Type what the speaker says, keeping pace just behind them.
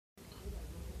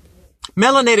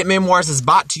Melanated Memoirs is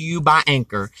brought to you by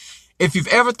Anchor. If you've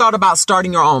ever thought about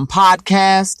starting your own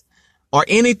podcast or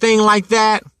anything like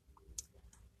that,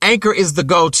 Anchor is the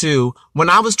go-to. When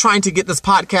I was trying to get this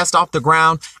podcast off the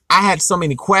ground, I had so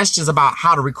many questions about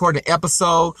how to record an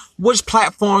episode, which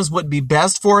platforms would be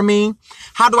best for me,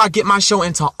 how do I get my show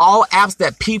into all apps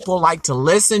that people like to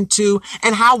listen to,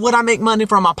 and how would I make money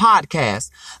from my podcast?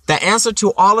 The answer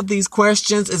to all of these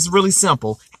questions is really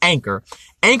simple. Anchor.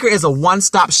 Anchor is a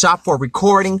one-stop shop for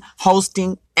recording,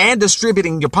 hosting, and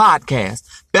distributing your podcast.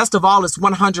 Best of all, it's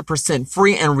 100%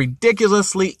 free and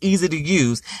ridiculously easy to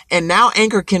use. And now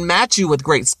Anchor can match you with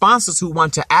great sponsors who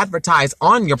want to advertise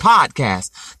on your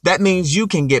podcast. That means you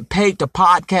can get paid to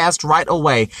podcast right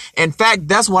away. In fact,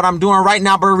 that's what I'm doing right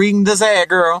now by reading this ad,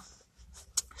 girl.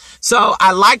 So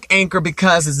I like Anchor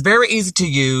because it's very easy to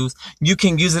use. You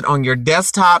can use it on your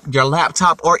desktop, your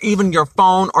laptop, or even your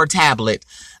phone or tablet.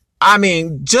 I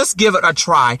mean, just give it a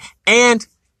try. And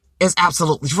it's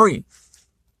absolutely free.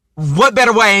 What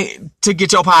better way to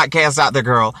get your podcast out there,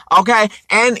 girl? Okay.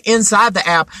 And inside the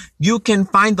app, you can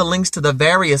find the links to the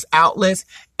various outlets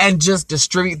and just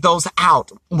distribute those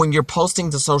out when you're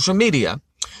posting to social media.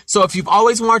 So if you've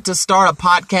always wanted to start a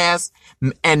podcast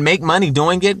and make money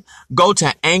doing it, go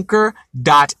to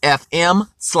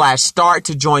anchor.fm/start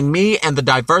to join me and the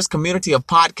diverse community of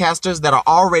podcasters that are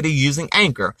already using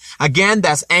Anchor. Again,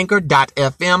 that's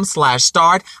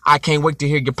anchor.fm/start. I can't wait to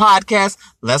hear your podcast.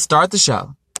 Let's start the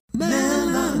show.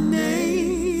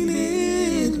 Melanated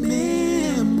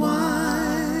Memoirs.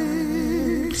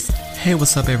 Hey,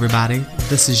 what's up, everybody?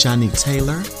 This is Yannick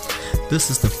Taylor.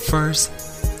 This is the first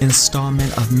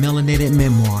installment of Melanated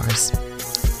Memoirs.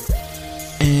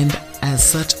 And as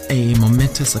such a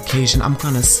momentous occasion, I'm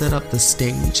going to set up the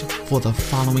stage for the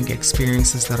following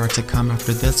experiences that are to come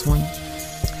after this one.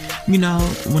 You know,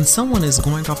 when someone is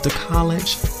going off to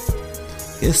college,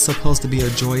 it's supposed to be a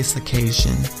joyous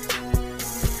occasion.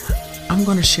 I'm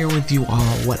going to share with you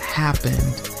all what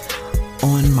happened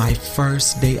on my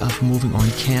first day of moving on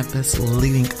campus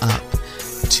leading up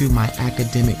to my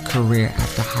academic career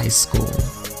after high school.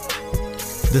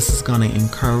 This is going to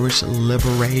encourage,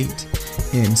 liberate,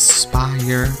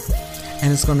 inspire,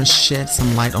 and it's going to shed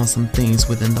some light on some things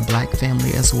within the Black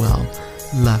family as well.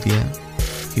 Love you.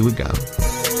 Here we go.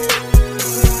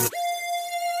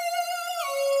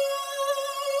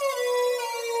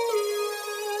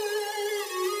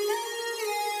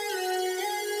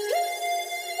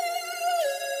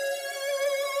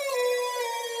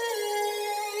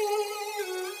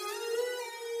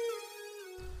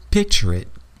 Picture it.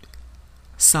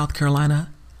 South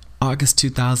Carolina, August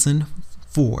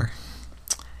 2004.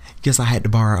 Guess I had to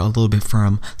borrow a little bit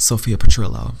from Sophia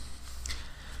Petrillo.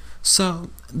 So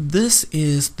this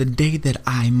is the day that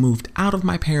I moved out of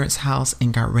my parents' house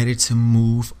and got ready to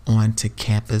move on to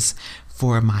campus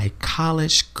for my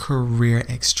college career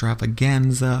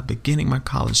extravaganza, beginning my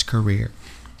college career.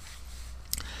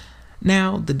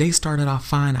 Now, the day started off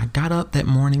fine. I got up that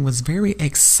morning, was very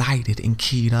excited and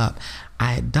keyed up.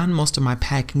 I had done most of my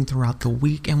packing throughout the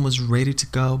week and was ready to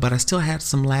go, but I still had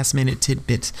some last minute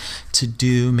tidbits to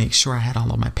do, make sure I had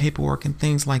all of my paperwork and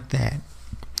things like that.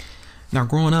 Now,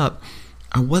 growing up,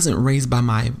 I wasn't raised by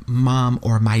my mom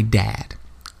or my dad.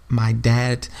 My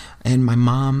dad and my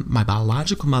mom, my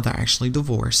biological mother, actually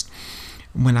divorced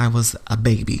when I was a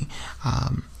baby.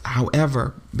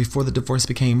 However, before the divorce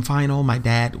became final, my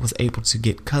dad was able to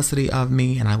get custody of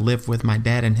me, and I lived with my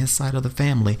dad and his side of the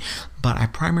family. But I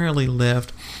primarily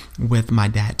lived with my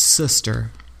dad's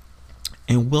sister,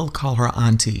 and we'll call her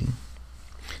Auntie.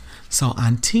 So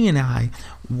Auntie and I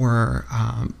were,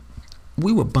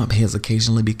 we would bump heads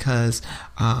occasionally because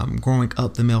growing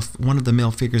up, one of the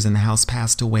male figures in the house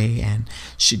passed away, and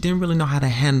she didn't really know how to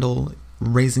handle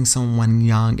raising someone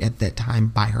young at that time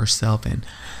by herself. And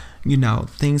you know,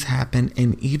 things happen,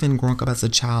 and even growing up as a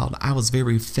child, I was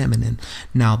very feminine.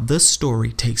 Now, this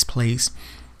story takes place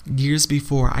years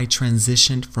before I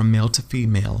transitioned from male to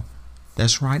female.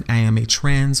 That's right, I am a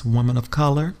trans woman of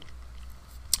color,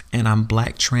 and I'm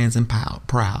Black, trans, and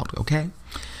proud, okay?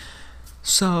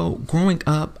 So, growing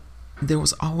up, there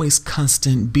was always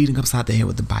constant beating upside the head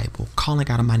with the Bible, calling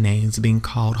out of my names, being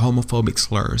called homophobic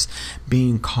slurs,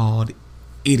 being called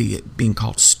idiot, being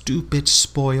called stupid,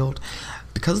 spoiled,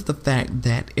 because of the fact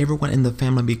that everyone in the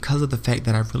family, because of the fact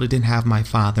that I really didn't have my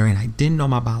father and I didn't know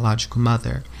my biological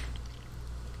mother,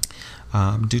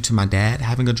 due to my dad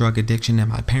having a drug addiction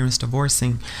and my parents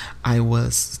divorcing, I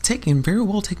was very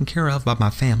well taken care of by my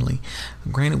family.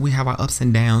 Granted, we have our ups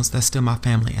and downs. That's still my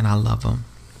family, and I love them.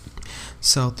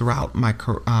 So throughout my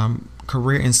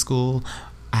career in school,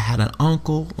 I had an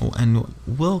uncle, and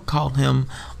we'll call him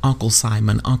Uncle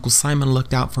Simon. Uncle Simon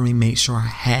looked out for me, made sure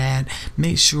I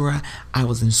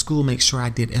was in school, make sure I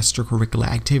did extracurricular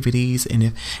activities,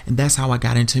 and that's how I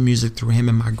got into music, through him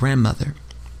and my grandmother.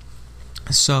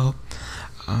 So,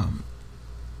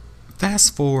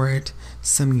 fast forward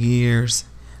some years,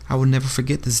 I will never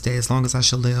forget this day as long as I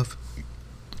shall live.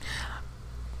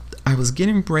 I was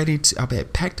getting ready I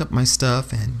had packed up my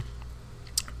stuff, and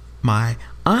my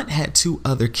aunt had 2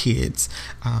 other kids.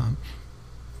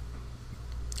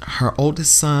 Her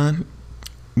oldest son,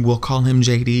 we'll call him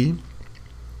JD,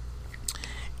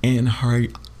 and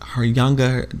her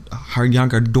younger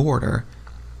daughter,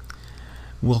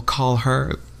 we'll call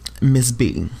her Miss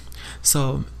B.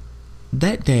 So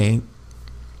that day,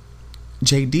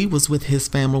 JD was with his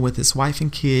family, with his wife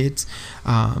and kids.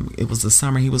 It was the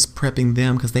summer. He was prepping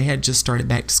them because they had just started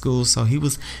back to school. So he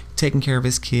was taking care of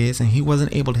his kids, and he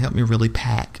wasn't able to help me really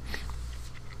pack.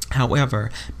 However,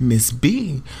 Miss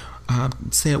B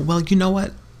said, well, you know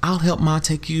what? I'll help Ma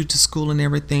take you to school and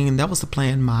everything. And that was the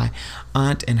plan. My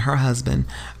aunt and her husband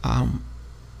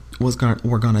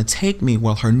were going to take me,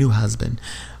 well, her new husband,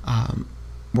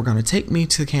 were going to take me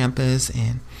to campus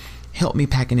and help me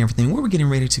pack and everything. We were getting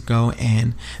ready to go,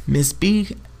 and Miss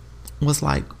B was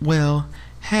like, well,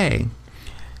 hey,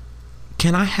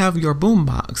 can I have your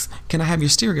boombox? Can I have your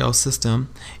stereo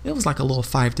system? It was like a little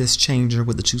 5-disc changer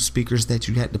with the 2 speakers that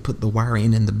you had to put the wire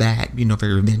in the back,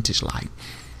 very vintage like.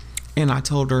 And I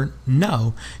told her,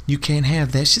 no, you can't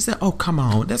have that. She said, oh, come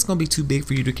on, that's going to be too big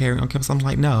for you to carry on campus. I'm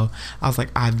like, no. I was like,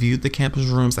 I viewed the campus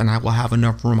rooms, and I will have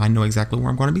enough room. I know exactly where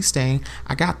I'm going to be staying.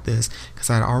 I got this, because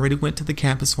I had already went to the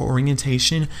campus for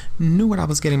orientation, knew what I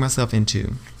was getting myself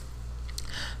into.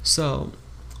 So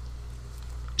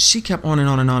she kept on and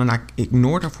on and on, and I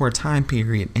ignored her for a time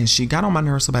period, and she got on my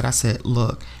nerves so bad. I said,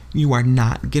 look, you are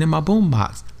not getting my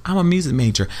boombox. I'm a music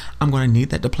major. I'm going to need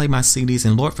that to play my CDs,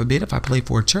 and Lord forbid if I play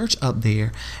for a church up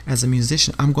there as a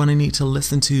musician, I'm going to need to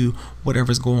listen to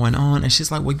whatever's going on. And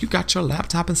she's like, well, you got your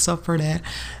laptop and stuff for that?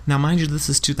 Now, mind you, this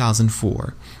is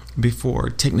 2004, before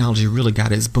technology really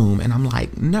got its boom. And I'm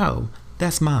like, no,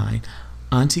 that's mine.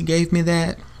 Auntie gave me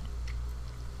that.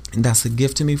 That's a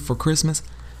gift to me for Christmas.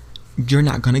 You're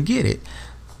not going to get it.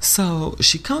 So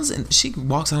she comes in, she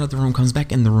walks out of the room, comes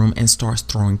back in the room, and starts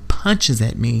throwing punches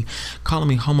at me, calling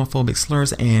me homophobic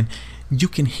slurs, and you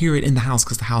can hear it in the house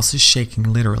because the house is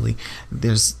shaking, literally.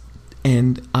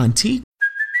 And Auntie.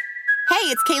 Hey,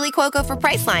 it's Kaylee Cuoco for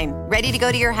Priceline. Ready to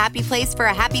go to your happy place for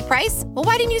a happy price? Well,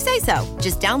 why didn't you say so?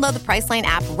 Just download the Priceline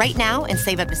app right now and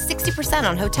save up to 60%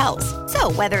 on hotels.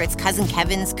 So whether it's Cousin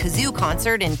Kevin's Kazoo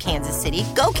Concert in Kansas City,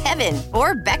 go Kevin,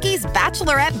 or Becky's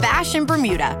Bachelorette Bash in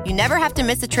Bermuda, you never have to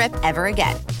miss a trip ever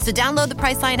again. So download the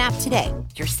Priceline app today.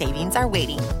 Your savings are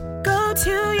waiting. Go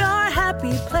to your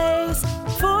happy place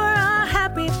for a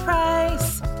happy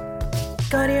price.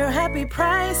 Go to your happy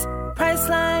price,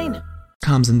 Priceline.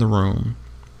 Comes in the room.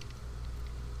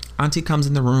 Auntie comes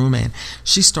in the room, and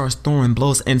she starts throwing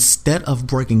blows. Instead of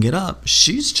breaking it up,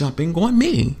 she's jumping on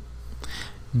me.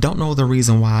 Don't know the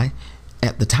reason why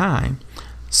at the time.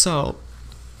 So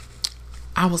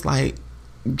I was like,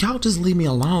 y'all just leave me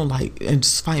alone, and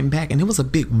just fighting back. And it was a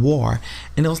big war,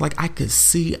 and it was like I could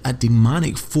see a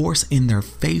demonic force in their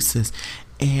faces,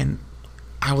 and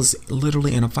I was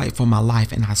literally in a fight for my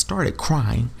life, and I started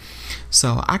crying.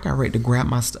 So I got ready to grab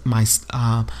my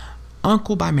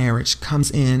uncle by marriage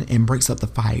comes in and breaks up the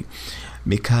fight,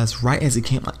 because right as he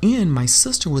came in, my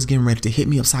sister was getting ready to hit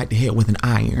me upside the head with an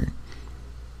iron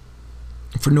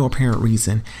for no apparent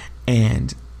reason,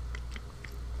 and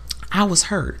I was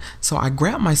hurt. So I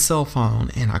grabbed my cell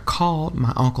phone and I called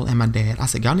my uncle and my dad. I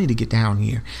said, y'all need to get down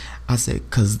here. I said,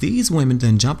 because these women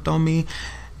done jumped on me.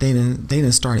 They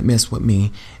done started messing with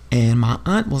me. And my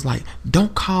aunt was like,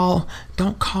 don't call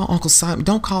Uncle Simon.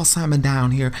 Don't call Simon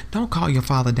down here. Don't call your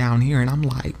father down here. And I'm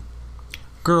like,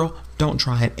 girl, don't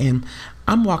try it. And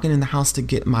I'm walking in the house to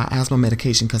get my asthma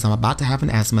medication because I'm about to have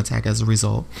an asthma attack as a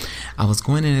result. I was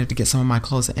going in there to get some of my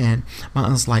clothes, and my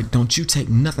aunt's like, don't you take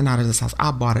nothing out of this house.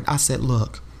 I bought it. I said,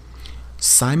 look,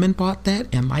 Simon bought that,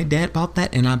 and my dad bought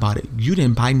that, and I bought it. You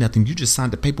didn't buy nothing. You just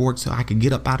signed the paperwork so I could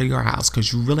get up out of your house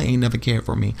because you really ain't never cared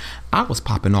for me. I was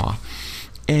popping off.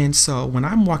 And so when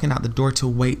I'm walking out the door to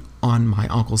wait on my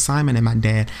Uncle Simon and my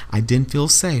dad, I didn't feel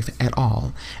safe at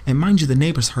all. And mind you, the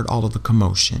neighbors heard all of the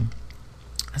commotion.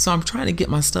 So I'm trying to get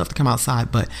my stuff to come outside,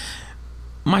 but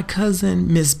my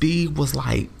cousin, Miss B, was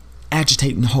like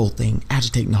agitating the whole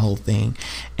thing.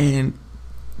 And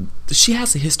she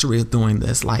has a history of doing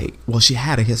this. She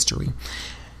had a history.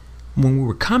 when we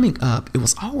were coming up, it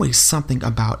was always something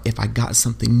about if I got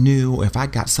something new, or if I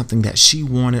got something that she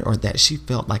wanted or that she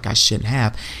felt like I shouldn't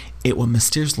have, it would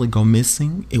mysteriously go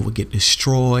missing. It would get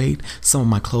destroyed. Some of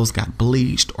my clothes got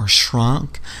bleached or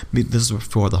shrunk. This was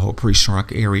before the whole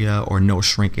pre-shrunk area or no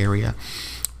shrink area.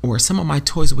 Or some of my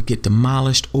toys would get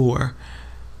demolished, or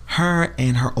her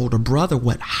and her older brother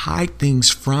would hide things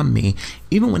from me.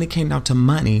 Even when it came down to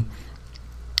money,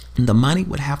 the money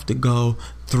would have to go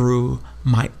through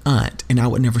my aunt, and I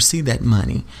would never see that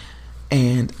money.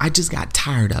 And I just got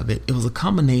tired of it. It was a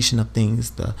combination of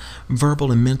things: the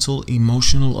verbal and mental,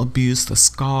 emotional abuse, the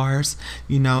scars,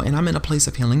 and I'm in a place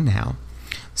of healing now.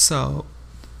 So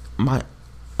my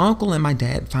uncle and my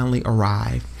dad finally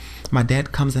arrive. My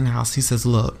dad comes in the house. He says,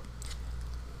 "Look,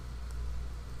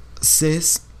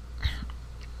 sis,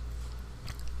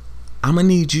 I'm going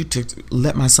to need you to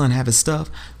let my son have his stuff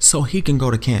so he can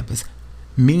go to campus.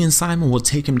 Me and Simon will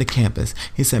take him to campus."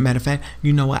 He said, "Matter of fact,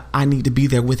 you know what? I need to be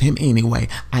there with him anyway.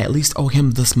 I at least owe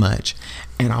him this much."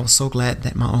 And I was so glad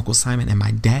that my Uncle Simon and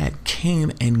my dad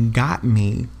came and got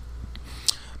me,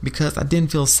 because I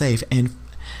didn't feel safe. And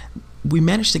we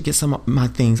managed to get some of my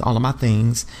things, all of my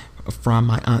things, from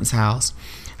my aunt's house.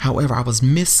 However, I was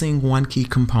missing one key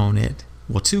component.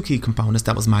 Well, two key components.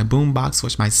 That was my boombox,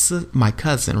 which my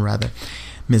cousin,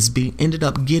 Miss B, ended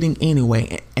up getting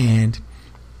anyway. And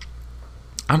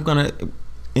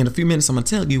in a few minutes, I'm going to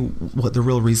tell you what the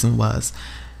real reason was.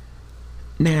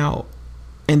 Now,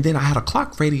 and then I had a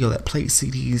clock radio that played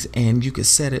CDs, and you could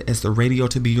set it as the radio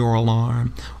to be your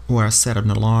alarm, or set an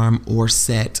alarm, or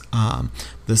set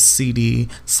the CD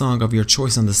song of your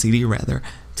choice on the CD,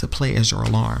 to play as your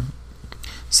alarm.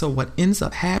 So what ends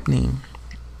up happening,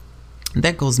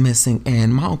 that goes missing,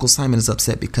 and my Uncle Simon is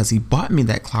upset because he bought me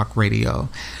that clock radio,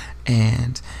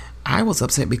 and I was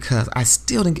upset because I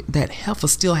still didn't get that. Heifer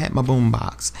still had my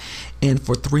boombox. And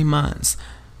for 3 months,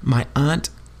 my aunt,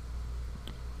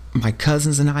 my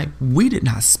cousins, and I, we did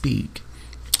not speak.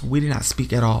 We did not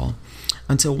speak at all,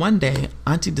 until one day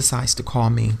Auntie decides to call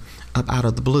me up out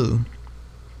of the blue.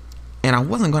 And I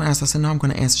wasn't going to answer. I said, "No, I'm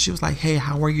going to answer." She was like, "Hey,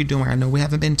 how are you doing? I know we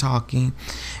haven't been talking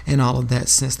and all of that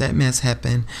since that mess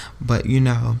happened, but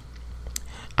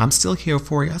I'm still here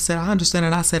for you." I said, "I understand."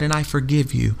 And I said, "And I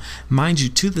forgive you." Mind you,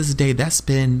 to this day, that's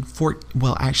been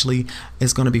actually,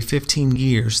 it's going to be 15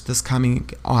 years this coming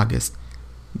August.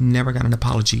 Never got an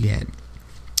apology yet.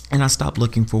 And I stopped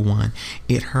looking for one.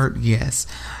 It hurt, yes.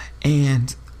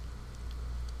 And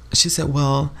she said,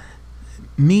 "Well,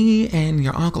 me and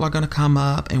your uncle are going to come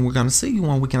up and we're going to see you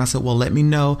one weekend." I said, "Well, let me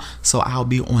know so I'll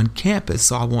be on campus,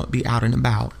 so I won't be out and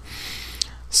about."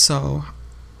 So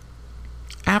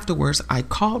afterwards, I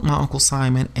called my Uncle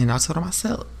Simon and I told him, I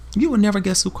said, "You would never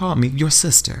guess who called me, your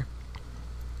sister."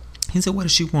 He said, "What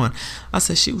does she want?" I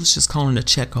said, "She was just calling to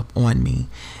check up on me."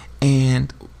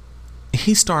 And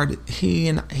he started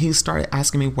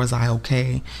asking me, was I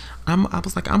okay? I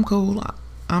was like, "I'm cool.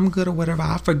 I'm good," or whatever.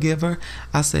 "I forgive her."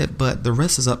 I said, "But the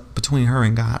rest is up between her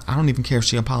and God. I don't even care if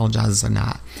she apologizes or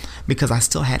not," because I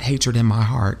still had hatred in my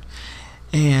heart.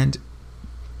 And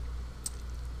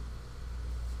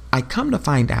I come to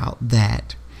find out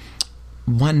that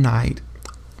one night,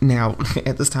 now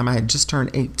at this time I had just turned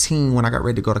 18 when I got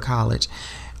ready to go to college,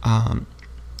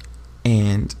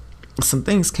 and some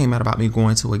things came out about me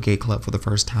going to a gay club for the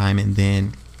first time. And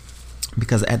then,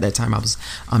 because at that time I was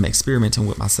experimenting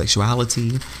with my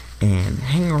sexuality and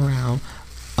hanging around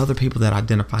other people that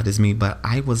identified as me, but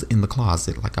I was in the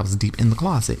closet, like I was deep in the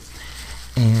closet.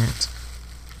 And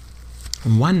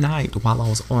one night, while I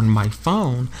was on my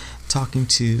phone talking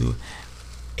to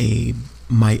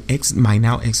my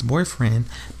now ex-boyfriend,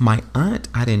 my aunt,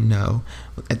 I didn't know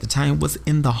at the time, was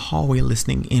in the hallway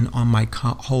listening in on my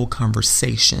whole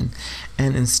conversation.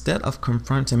 And instead of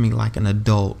confronting me like an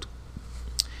adult,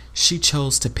 she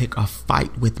chose to pick a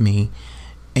fight with me.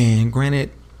 And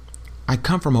granted, I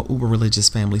come from an uber religious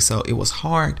family, so it was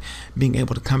hard being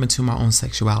able to come into my own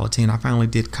sexuality. And I finally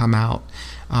did come out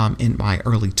in my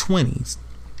early 20s.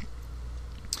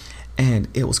 And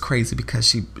it was crazy because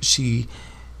she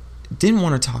didn't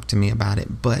want to talk to me about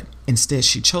it, but instead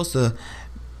she chose to,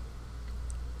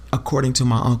 according to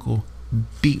my uncle,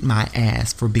 beat my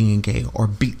ass for being gay, or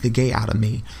beat the gay out of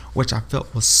me, which I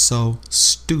felt was so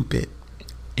stupid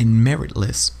and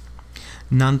meritless.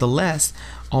 Nonetheless,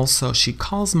 also, she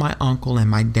calls my uncle and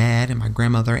my dad and my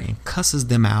grandmother and cusses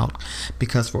them out,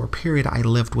 because for a period I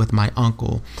lived with my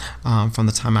uncle from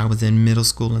the time I was in middle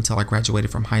school until I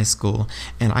graduated from high school.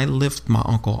 And I lived with my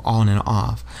uncle on and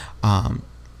off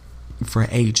for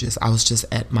ages. I was just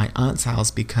at my aunt's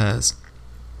house because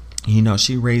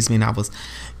She raised me and I was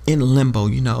in limbo,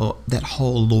 that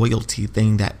whole loyalty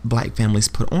thing that black families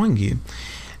put on you.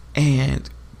 And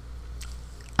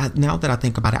now that I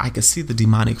think about it, I could see the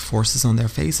demonic forces on their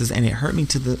faces, and it hurt me.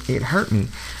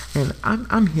 And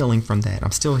I'm healing from that.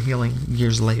 I'm still healing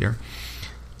years later.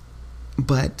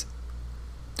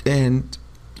 And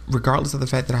regardless of the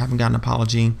fact that I haven't gotten an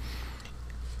apology,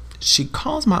 she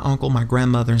calls my uncle, my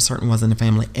grandmother, and certain ones in the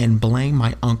family, and blame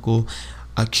my uncle,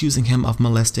 accusing him of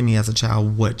molesting me as a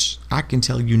child, which I can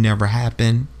tell you never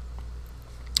happened.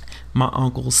 My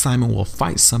uncle Simon will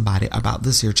fight somebody about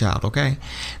this here child, okay?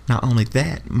 Not only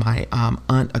that, my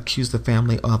aunt accused the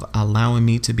family of allowing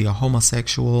me to be a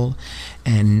homosexual,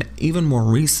 and even more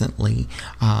recently,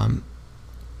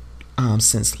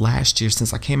 since last year,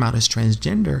 since I came out as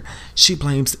transgender, she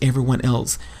blames everyone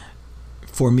else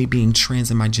for me being trans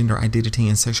in my gender identity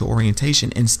and sexual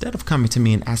orientation, instead of coming to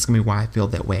me and asking me why I feel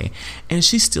that way. And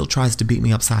she still tries to beat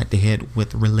me upside the head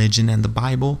with religion and the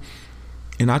Bible.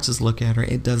 And I just look at her,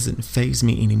 it doesn't faze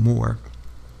me anymore.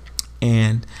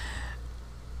 And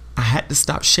I had to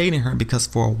stop shading her because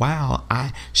for a while,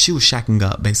 she was shacking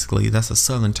up, basically. That's a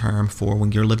Southern term for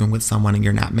when you're living with someone and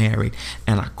you're not married.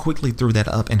 And I quickly threw that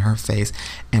up in her face.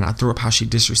 And I threw up how she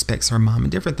disrespects her mom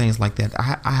and different things like that.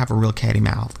 I have a real catty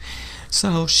mouth.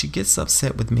 So she gets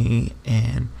upset with me,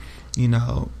 and,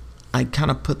 I kind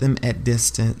of put them at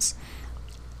distance.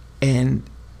 And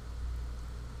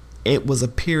it was a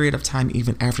period of time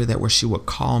even after that where she would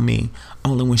call me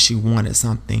only when she wanted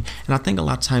something. And I think a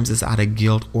lot of times it's out of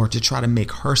guilt or to try to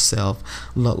make herself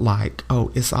look like,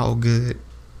 oh, it's all good.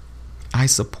 I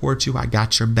support you. I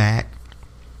got your back.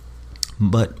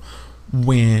 But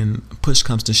when push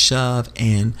comes to shove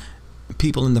and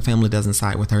people in the family doesn't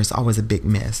side with her, it's always a big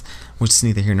mess, which is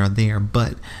neither here nor there.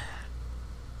 But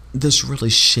this really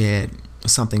shed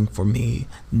something for me,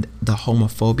 the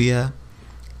homophobia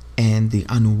and the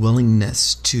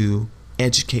unwillingness to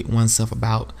educate oneself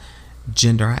about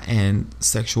gender and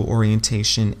sexual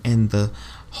orientation and the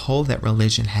hold that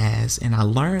religion has. And I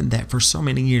learned that for so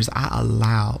many years I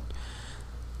allowed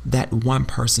that one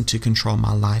person to control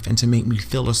my life and to make me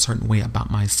feel a certain way about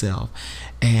myself.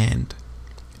 And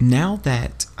now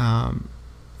that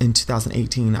in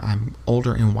 2018 I'm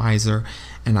older and wiser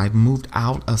and I've moved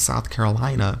out of South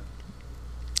Carolina,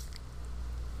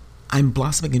 I'm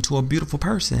blossoming into a beautiful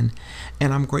person,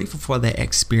 and I'm grateful for that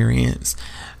experience.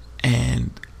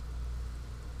 And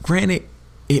granted,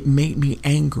 it made me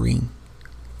angry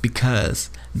because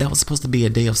that was supposed to be a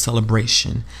day of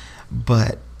celebration,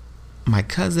 but my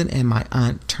cousin and my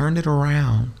aunt turned it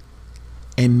around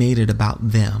and made it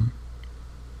about them.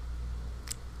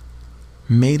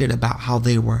 Made it about how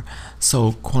they were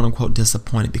so quote unquote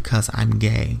disappointed because I'm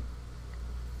gay.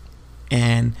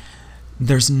 And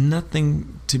there's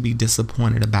nothing to be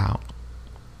disappointed about.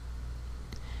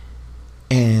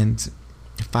 And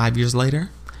 5 years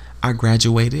later, I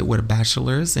graduated with a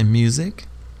bachelor's in music,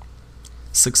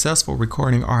 successful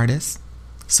recording artist,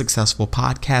 successful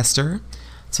podcaster,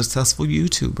 successful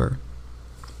YouTuber,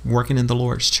 working in the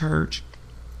Lord's church,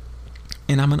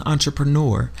 and I'm an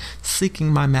entrepreneur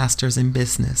seeking my master's in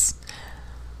business.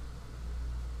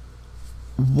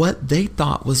 What they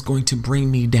thought was going to bring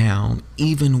me down,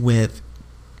 even with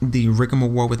the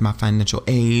rigmarole with my financial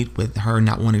aid, with her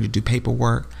not wanting to do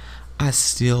paperwork, I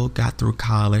still got through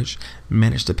college,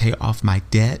 managed to pay off my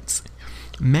debts,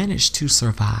 managed to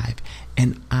survive,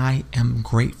 and I am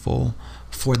grateful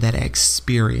for that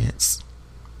experience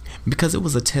because it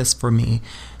was a test for me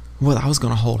whether I was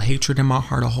going to hold hatred in my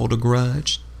heart or hold a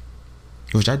grudge,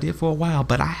 which I did for a while,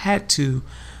 but I had to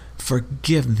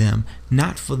forgive them,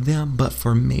 not for them, but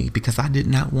for me, because I did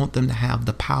not want them to have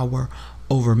the power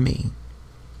over me.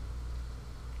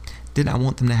 Did not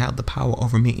want them to have the power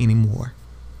over me anymore.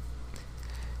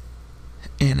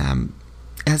 And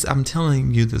as I'm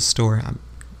telling you this story, I'm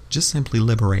just simply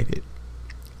liberated.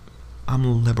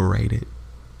 I'm liberated.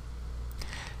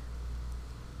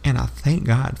 And I thank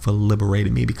God for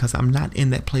liberating me because I'm not in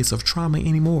that place of trauma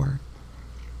anymore.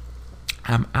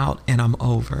 I'm out and I'm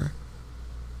over.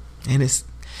 And it's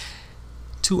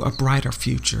to a brighter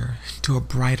future, to a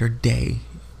brighter day,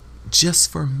 just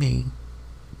for me.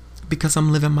 Because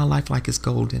I'm living my life like it's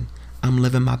golden. I'm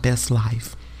living my best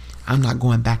life. I'm not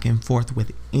going back and forth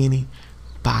with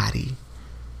anybody.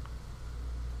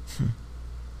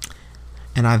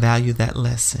 And I value that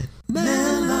lesson.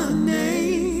 Melanated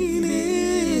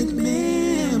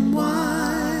Memoirs.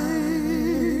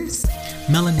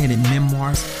 Melanated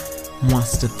Memoirs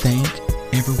wants to thank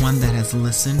everyone that has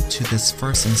listened to this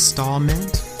first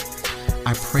installment.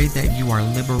 I pray that you are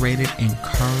liberated,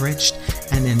 encouraged,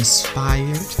 and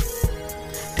inspired,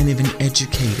 and even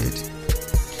educated.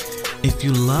 If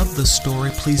you love the story,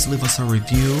 please leave us a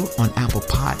review on Apple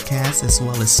Podcasts as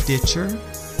well as Stitcher.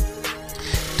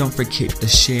 Don't forget to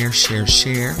share.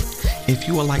 If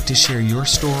you would like to share your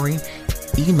story,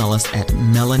 email us at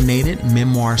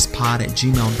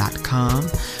melanatedmemoirspod@gmail.com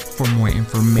for more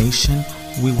information.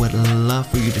 We would love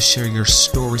for you to share your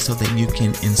story so that you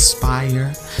can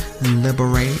inspire,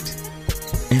 liberate,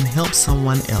 and help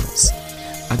someone else.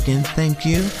 Again, thank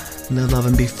you. Live, love,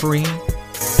 and be free.